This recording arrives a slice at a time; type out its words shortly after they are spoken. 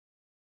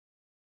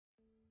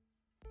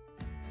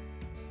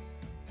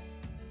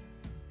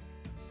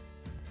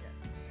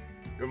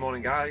Good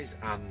morning guys,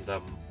 and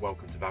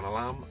welcome to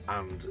Vanolarm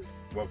and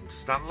welcome to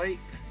Stanley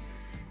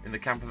in the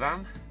camper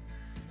van.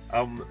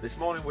 This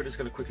morning we're just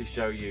going to quickly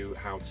show you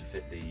how to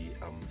fit the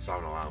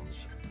siren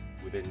alarms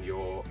within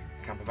your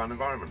camper van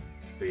environment,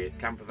 be it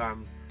camper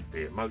van,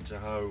 be it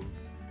motorhome,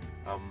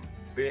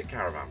 be it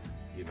caravan.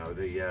 You know,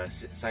 the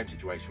same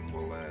situation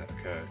will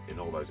occur in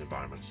all those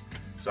environments.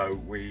 So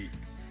we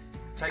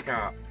take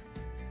our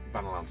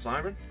Vanolarm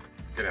siren,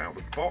 get it out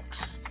of the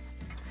box.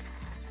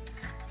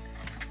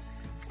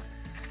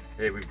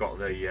 Here we've got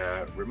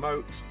the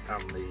remote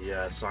and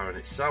the siren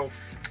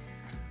itself.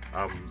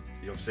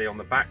 You'll see on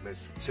the back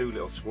there's two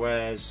little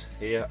squares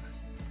here.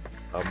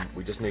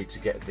 We just need to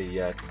get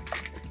the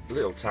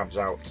little tabs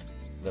out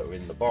that are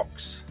in the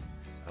box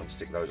and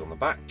stick those on the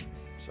back.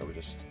 So we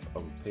just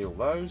unpeel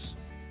those.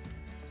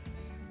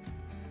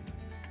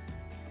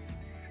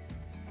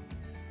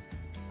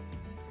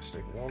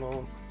 Stick one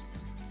on,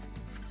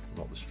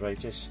 not the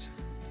straightest,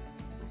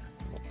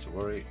 not to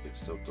worry, it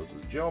still does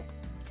the job.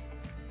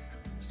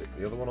 Stick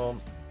the other one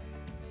on.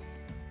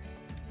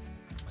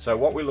 So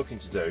what we're looking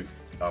to do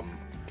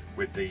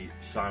with the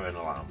siren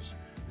alarms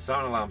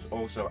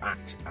also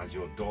act as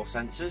your door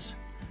sensors.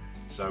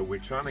 So we're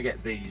trying to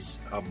get these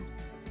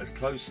as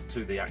close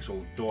to the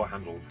actual door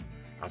handle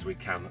as we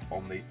can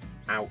on the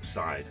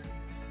outside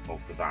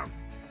of the van.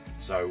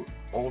 So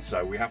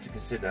also we have to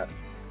consider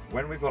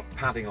when we've got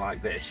padding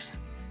like this,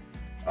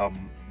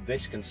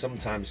 this can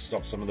sometimes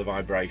stop some of the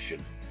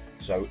vibration.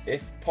 So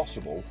if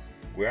possible,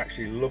 we're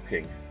actually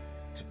looking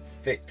to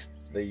fit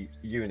the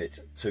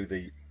unit to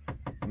the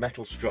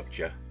metal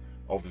structure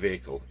of the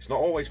vehicle. It's not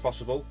always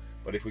possible,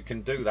 but if we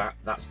can do that,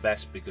 that's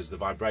best, because the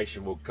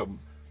vibration will come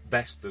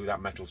best through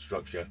that metal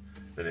structure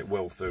than it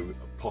will through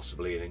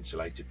possibly an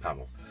insulated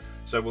panel.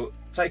 So we'll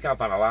take our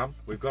van alarm.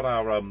 We've got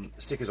our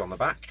stickers on the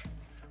back.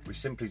 We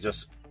simply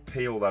just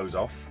peel those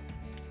off.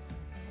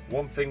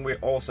 One thing we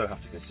also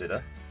have to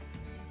consider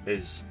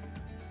is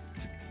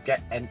to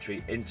get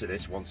entry into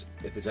this once,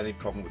 if there's any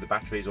problem with the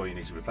batteries or you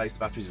need to replace the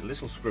batteries, there's a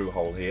little screw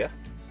hole here.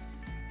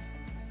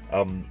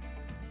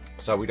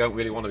 So we don't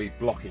really want to be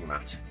blocking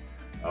that,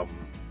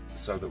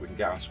 so that we can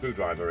get our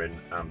screwdriver in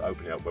and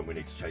open it up when we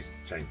need to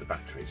change the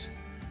batteries.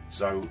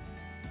 So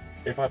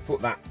if I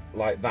put that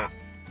like that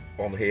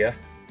on here,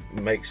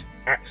 it makes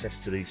access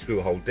to the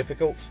screw hole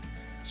difficult.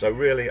 So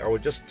really I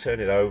would just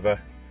turn it over.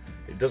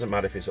 It doesn't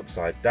matter if it's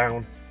upside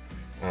down,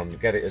 and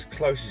get it as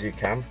close as you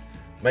can.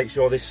 Make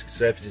sure this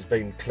surface has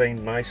been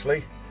cleaned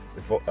nicely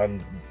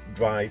and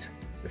dried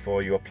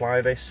before you apply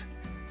this,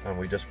 and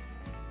we just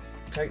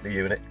take the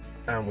unit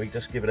and we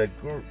just give it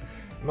a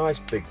nice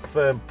big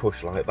firm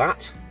push like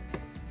that,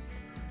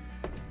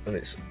 and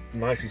it's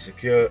nicely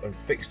secure and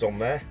fixed on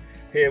there.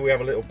 Here we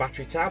have a little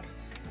battery tab.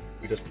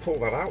 We just pull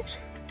that out,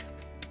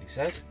 he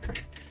says.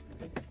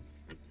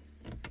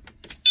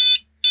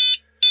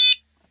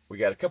 We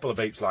get a couple of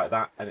beeps like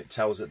that and it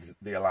tells us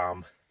the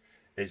alarm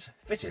is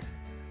fitted.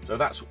 So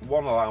that's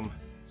one alarm,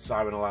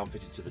 siren alarm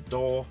fitted to the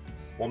door,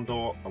 one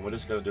door, and we're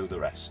just going to do the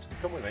rest.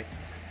 Come with me.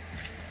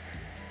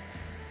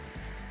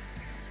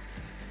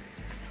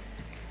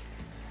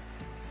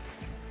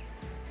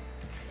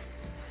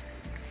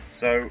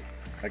 So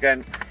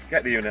again,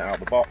 get the unit out of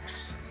the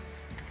box.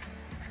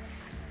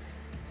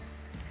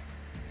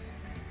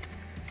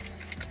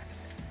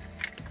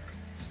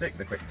 Stick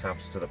the quick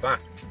tabs to the back.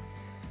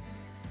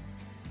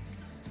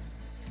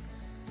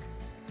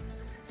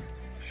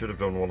 Should have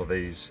done one of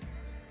these.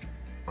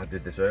 I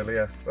did this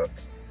earlier, but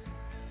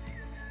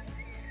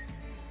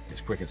it's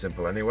quick and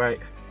simple anyway.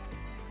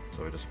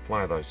 So we just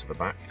apply those to the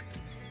back.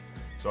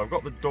 So I've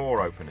got the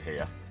door open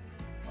here.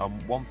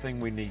 One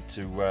thing we need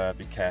to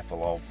be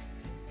careful of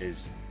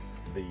is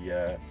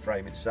the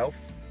frame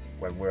itself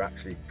when we're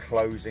actually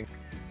closing.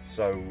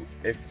 So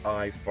if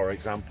I, for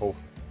example,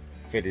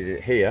 fitted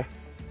it here,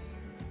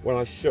 when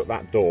I shut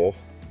that door,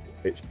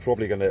 it's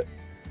probably going to,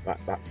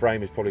 that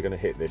frame is probably going to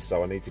hit this.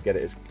 So I need to get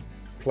it as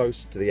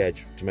close to the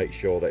edge to make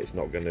sure that it's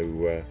not going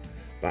to,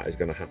 that is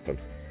going to happen.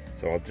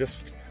 So I'll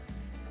just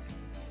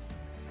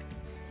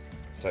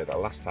take that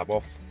last tab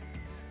off.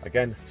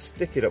 Again,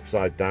 stick it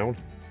upside down.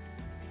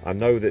 I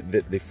know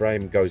that the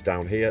frame goes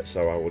down here,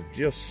 so I will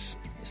just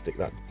stick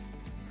that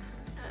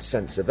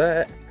sensor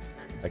there.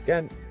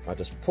 Again, I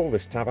just pull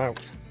this tab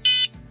out.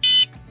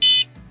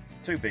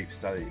 Two beeps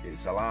so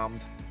it's alarmed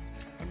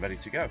and ready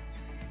to go.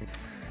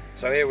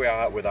 So here we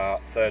are with our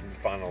third and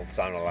final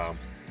siren alarm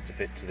to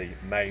fit to the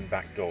main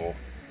back door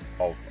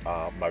of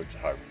our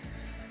motorhome.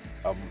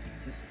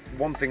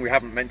 One thing we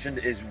haven't mentioned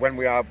is when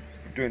we are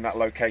doing that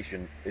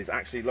location is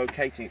actually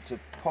locating it to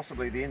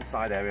possibly the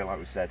inside area, like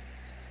we said,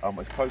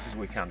 as close as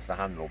we can to the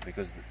handle,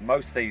 because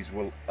most of these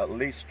will at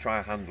least try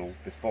a handle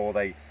before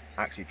they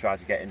actually try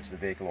to get into the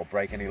vehicle or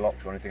break any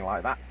locks or anything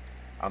like that.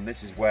 And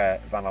this is where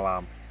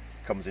Vanolarm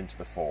comes into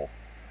the fore.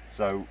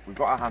 So we've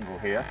got our handle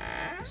here.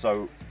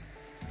 So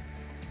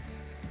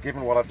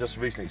given what I've just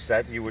recently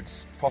said, you would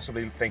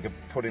possibly think of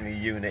putting the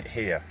unit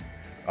here.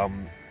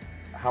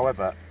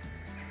 However,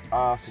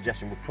 our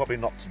suggestion would probably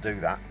not to do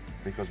that,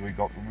 because we've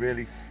got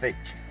really thick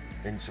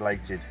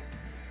insulated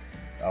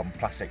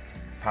plastic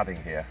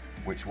padding here,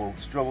 which will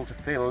struggle to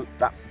feel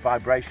that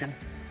vibration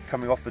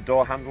coming off the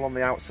door handle on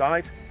the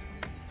outside.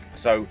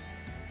 So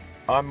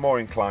I'm more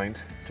inclined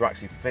to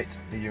actually fit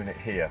the unit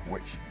here,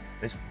 which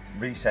this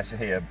recess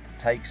here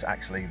takes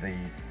actually the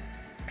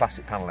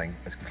plastic panelling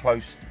as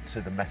close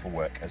to the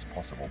metalwork as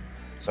possible.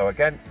 So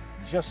again,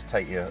 just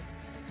take your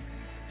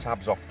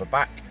tabs off the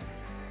back.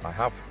 I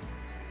have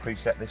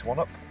preset this one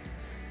up.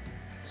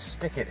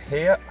 Stick it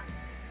here.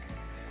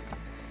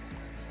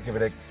 Give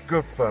it a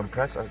good firm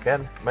press.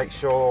 Again, make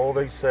sure all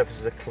these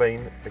surfaces are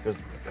clean, because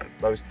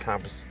those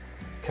tabs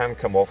can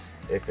come off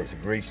if it's a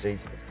greasy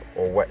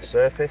or wet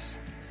surface.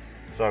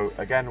 So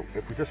again,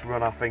 if we just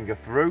run our finger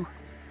through,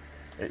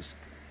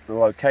 the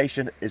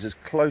location is as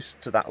close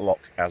to that lock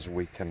as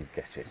we can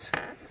get it.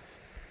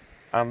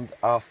 And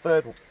our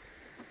third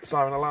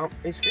siren alarm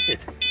is fitted.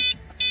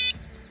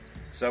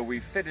 So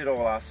we've fitted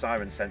all our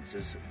siren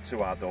sensors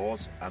to our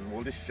doors, and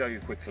we'll just show you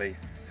quickly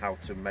how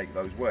to make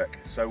those work.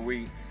 So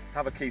we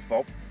have a key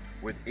fob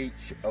with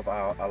each of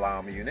our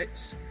alarm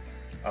units.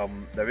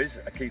 There is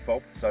a key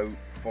fob so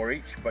for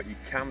each, but you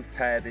can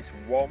pair this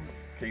one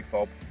key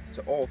fob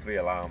to all 3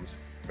 alarms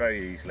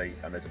very easily,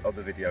 and there's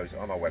other videos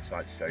on our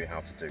website to show you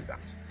how to do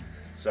that.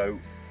 So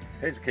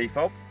here's a key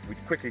fob. We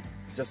quickly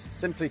just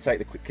simply take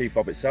the key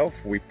fob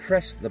itself, we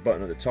press the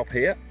button at the top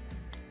here.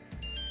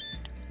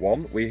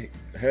 We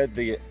heard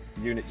the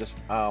unit just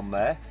arm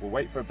there. We'll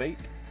wait for a beep.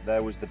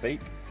 There was the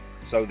beep.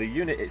 So the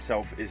unit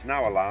itself is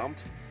now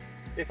alarmed.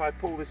 If I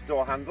pull this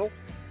door handle,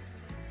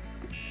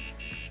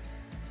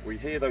 we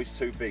hear those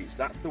 2 beeps.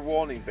 That's the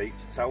warning beep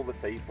to tell the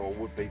thief or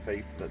would-be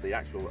thief that the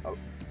actual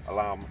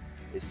alarm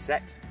is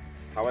set.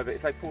 However,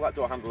 if I pull that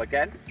door handle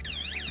again,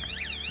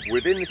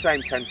 within the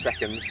same 10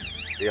 seconds,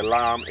 the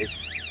alarm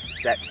is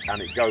set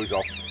and it goes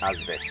off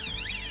as this.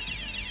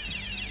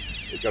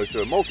 It goes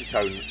to a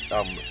multi-tone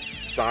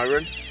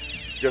siren,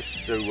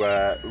 just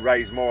to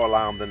raise more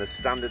alarm than a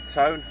standard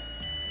tone.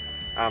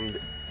 And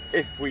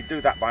if we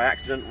do that by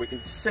accident, we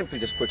can simply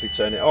just quickly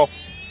turn it off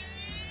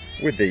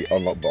with the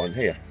unlock button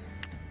here,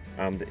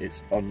 and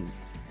it's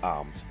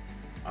unarmed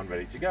and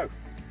ready to go.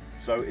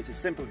 So it's as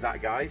simple as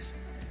that, guys.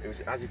 It was,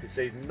 as you can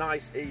see,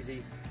 nice,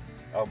 easy,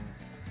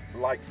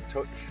 light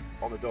touch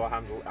on the door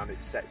handle, and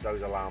it sets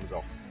those alarms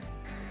off.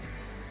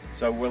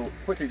 So we'll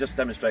quickly just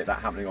demonstrate that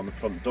happening on the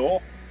front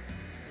door.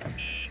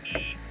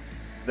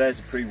 There's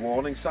a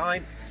pre-warning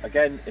sign.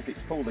 Again, if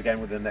it's pulled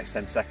again within the next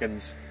 10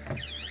 seconds,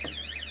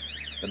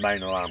 the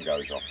main alarm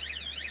goes off.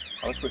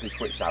 Let's quickly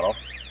switch that off.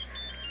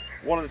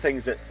 One of the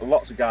things that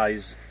lots of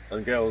guys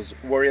and girls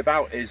worry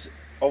about is,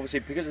 obviously,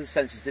 because the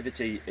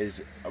sensitivity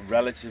is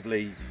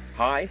relatively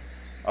high,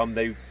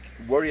 they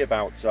worry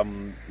about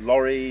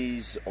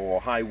lorries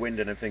or high wind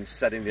and everything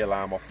setting the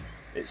alarm off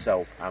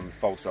itself and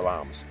false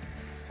alarms.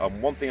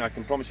 One thing I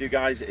can promise you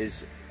guys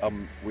is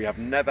we have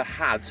never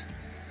had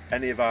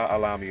any of our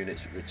alarm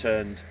units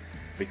returned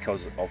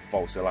because of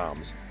false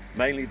alarms.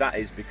 Mainly that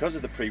is because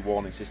of the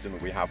pre-warning system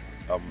that we have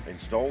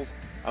installed,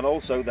 and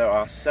also there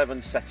are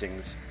 7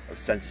 settings of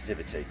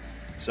sensitivity.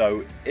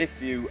 So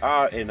if you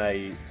are in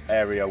an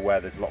area where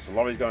there's lots of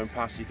lorries going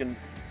past, you can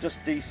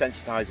just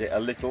desensitize it a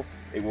little.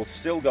 It will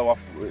still go off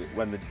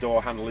when the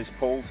door handle is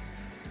pulled,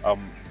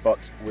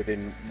 but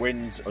within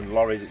winds and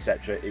lorries,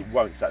 etc., it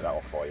won't set that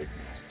off for you.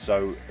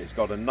 So it's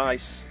got a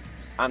nice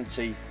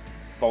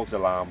anti-false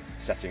alarm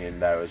setting in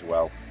there as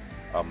well,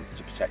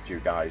 to protect you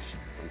guys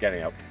from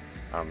getting up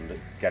and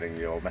getting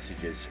your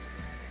messages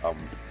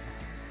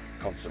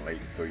constantly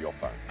through your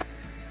phone.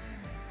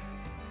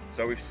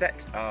 So we've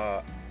set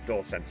our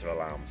door sensor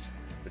alarms.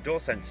 The door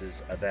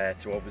sensors are there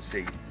to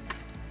obviously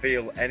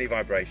feel any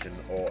vibration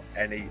or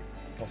any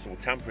possible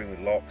tampering with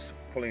locks,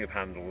 pulling of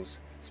handles,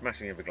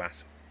 smashing of a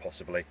glass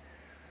possibly,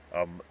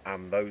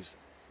 and those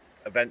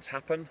events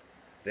happen,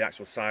 the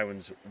actual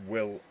sirens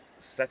will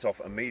set off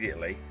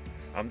immediately.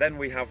 And then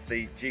we have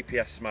the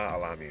GPS smart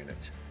alarm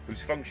unit,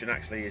 whose function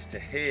actually is to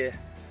hear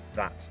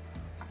that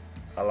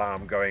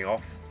alarm going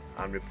off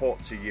and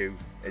report to you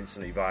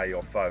instantly via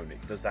your phone.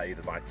 It does that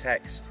either by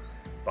text,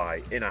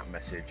 by in-app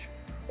message,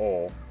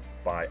 or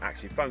by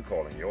actually phone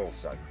calling you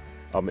also.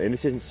 In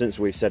this instance,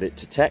 we set it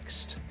to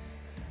text,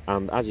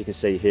 and as you can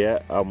see here,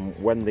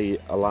 when the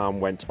alarm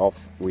went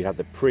off, we had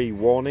the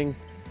pre-warning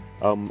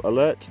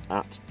alert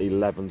at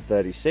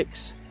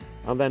 11:36,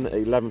 and then at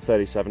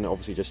 11:37 it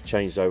obviously just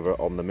changed over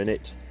on the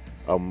minute.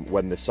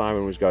 When the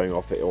siren was going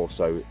off, it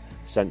also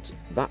sent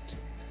that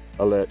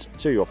alert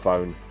to your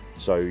phone,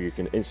 so you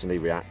can instantly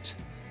react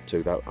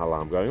to that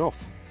alarm going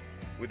off.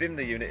 Within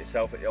the unit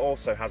itself, it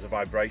also has a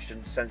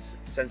vibration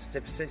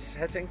sensitivity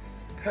setting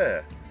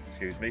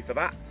excuse me for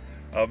that,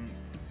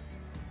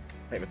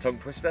 bit of a tongue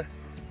twister.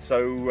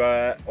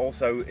 So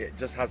also it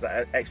just has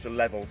that extra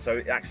level, so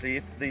it actually,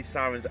 if these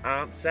sirens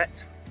aren't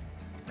set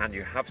and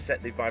you have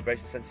set the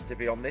vibration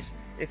sensitivity on this,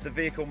 if the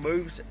vehicle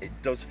moves, it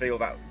does feel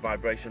that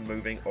vibration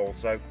moving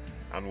also,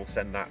 and will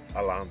send that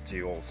alarm to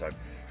you also.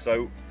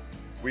 So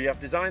we have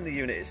designed the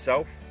unit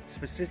itself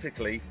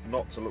specifically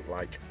not to look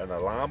like an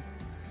alarm.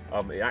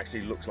 It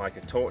actually looks like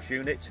a torch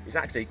unit. It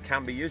actually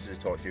can be used as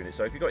a torch unit,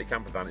 so if you've got your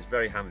camper van, it's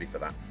very handy for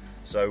that.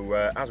 So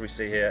as we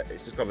see here,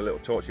 it's just got a little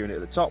torch unit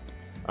at the top,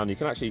 and you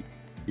can actually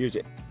use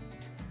it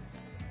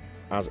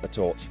as a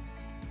torch.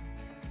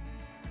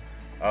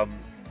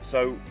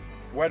 So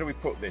where do we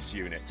put this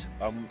unit?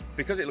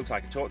 Because it looks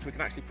like a torch, we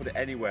can actually put it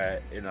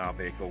anywhere in our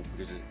vehicle,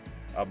 because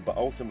but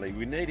ultimately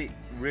we need it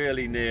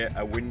really near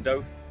a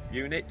window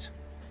unit,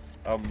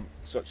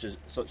 such as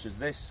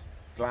this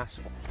glass.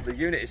 The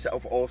unit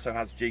itself also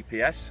has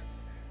GPS,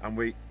 and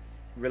we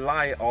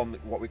rely on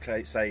what we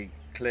say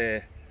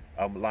clear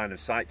line of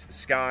sight to the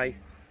sky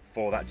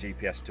for that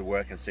GPS to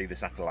work and see the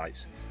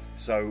satellites.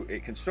 So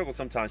it can struggle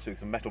sometimes through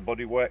some metal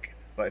bodywork,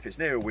 but if it's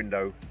near a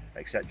window,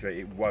 etc.,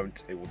 it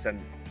won't. It will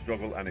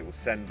struggle, and it will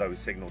send those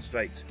signals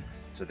straight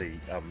to the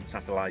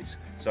satellites.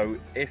 So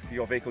if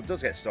your vehicle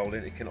does get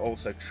stolen, it can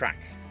also track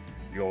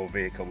your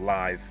vehicle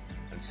live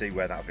and see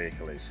where that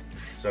vehicle is.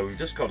 So we've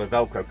just got a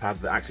Velcro pad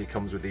that actually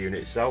comes with the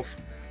unit itself,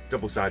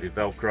 double-sided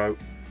Velcro.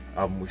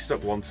 We've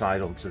stuck one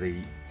side onto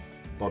the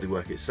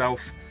bodywork itself.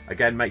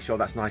 Again, make sure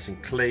that's nice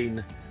and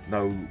clean,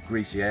 no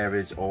greasy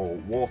areas or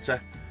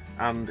water,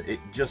 and it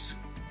just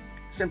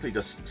simply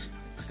just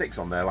sticks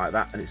on there like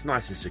that, and it's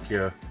nice and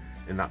secure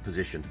in that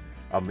position.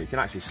 You can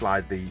actually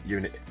slide the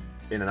unit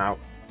in and out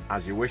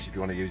as you wish if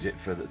you want to use it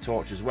for the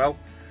torch as well.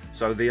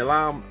 So the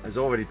alarm has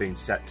already been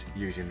set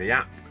using the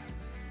app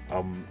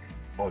on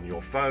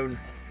your phone.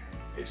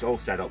 It's all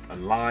set up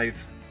and live,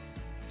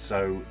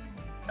 so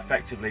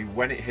effectively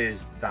when it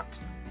hears that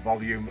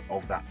volume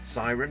of that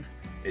siren,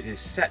 it is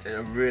set at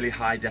a really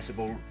high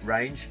decibel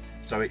range,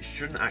 so it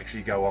shouldn't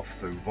actually go off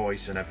through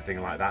voice and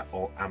everything like that,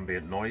 or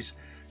ambient noise.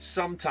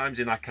 Sometimes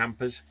in our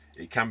campers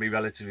it can be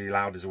relatively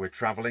loud as we're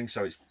traveling,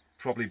 so it's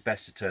probably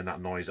best to turn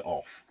that noise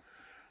off,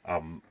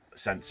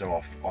 sensor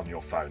off on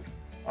your phone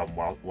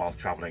while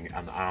traveling,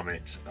 and arm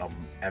it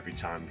every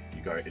time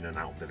you go in and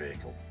out of the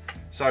vehicle.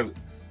 So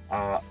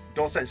our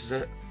door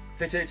sensors are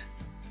fitted,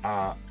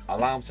 our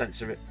alarm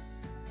sensor,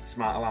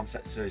 smart alarm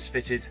sensor is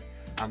fitted,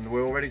 and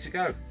we're all ready to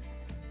go.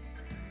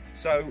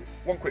 So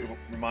one quick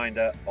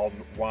reminder on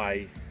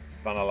why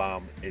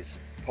Vanolarm is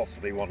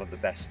possibly one of the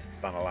best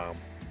van alarm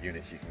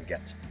units you can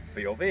get for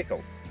your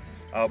vehicle.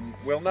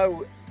 We'll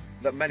know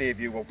that many of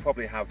you will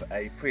probably have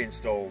a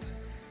pre-installed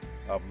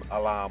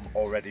alarm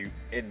already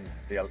in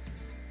the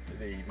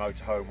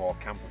motorhome or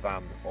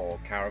campervan or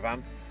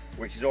caravan,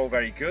 which is all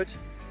very good.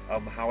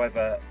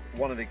 However,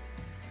 one of the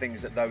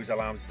things that those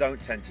alarms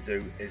don't tend to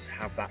do is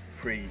have that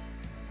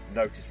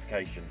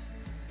pre-notification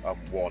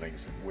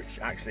warnings, which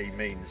actually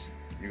means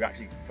you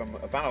actually, from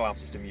a van alarm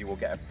system, you will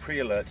get a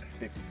pre-alert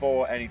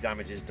before any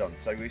damage is done.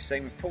 So we've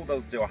seen we pull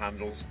those door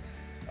handles,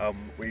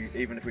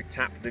 even if we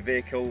tap the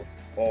vehicle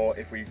or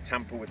if we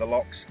tamper with the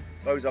locks,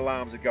 those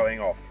alarms are going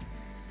off.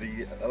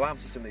 The alarm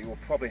system that you will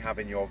probably have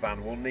in your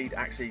van will need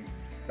actually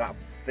that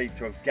thief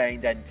to have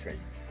gained entry,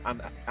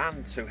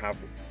 and to have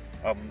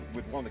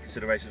with one of the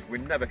considerations we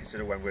never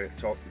consider when we're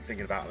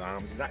thinking about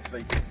alarms is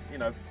actually, you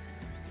know,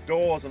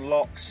 doors and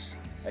locks,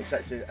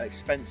 etc.,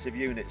 expensive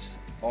units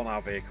on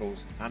our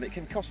vehicles, and it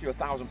can cost you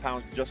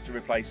 £1,000 just to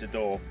replace a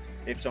door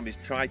if somebody's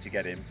tried to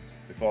get in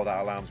before that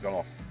alarm's gone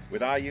off.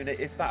 With our unit,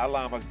 if that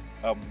alarm has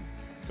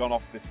gone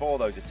off before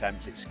those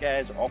attempts, it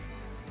scares off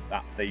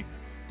that thief,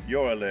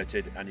 you're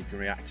alerted, and you can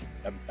react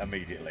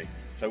immediately.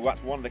 So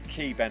that's one of the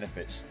key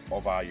benefits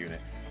of our unit.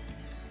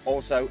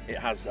 Also, it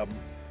has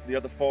the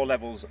other 4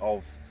 levels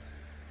of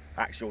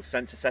actual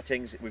sensor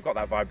settings. We've got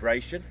that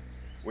vibration,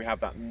 we have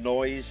that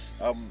noise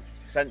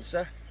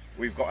sensor,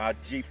 we've got our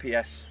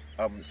GPS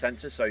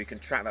sensor, so you can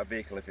track that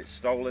vehicle if it's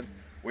stolen.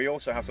 We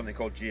also have something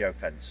called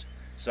geofence.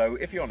 So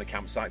if you're on a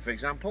campsite, for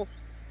example,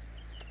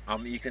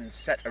 you can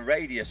set a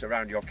radius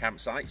around your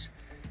campsite.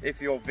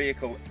 If your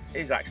vehicle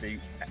is actually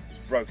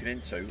broken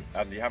into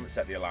and you haven't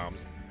set the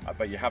alarms,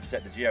 but you have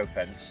set the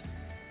geofence,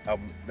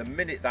 the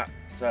minute that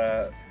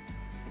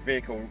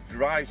vehicle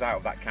drives out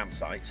of that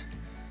campsite,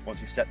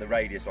 once you've set the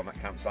radius on that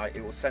campsite,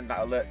 it will send that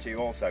alert to you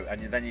also, and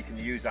then you can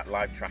use that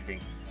live tracking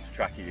to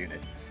track your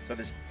unit. So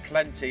there's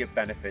plenty of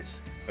benefits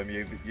from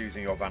you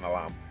using your van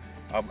alarm.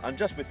 And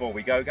just before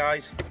we go,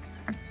 guys,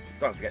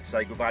 don't forget to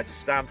say goodbye to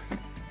Stan.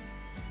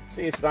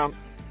 See you, Stan.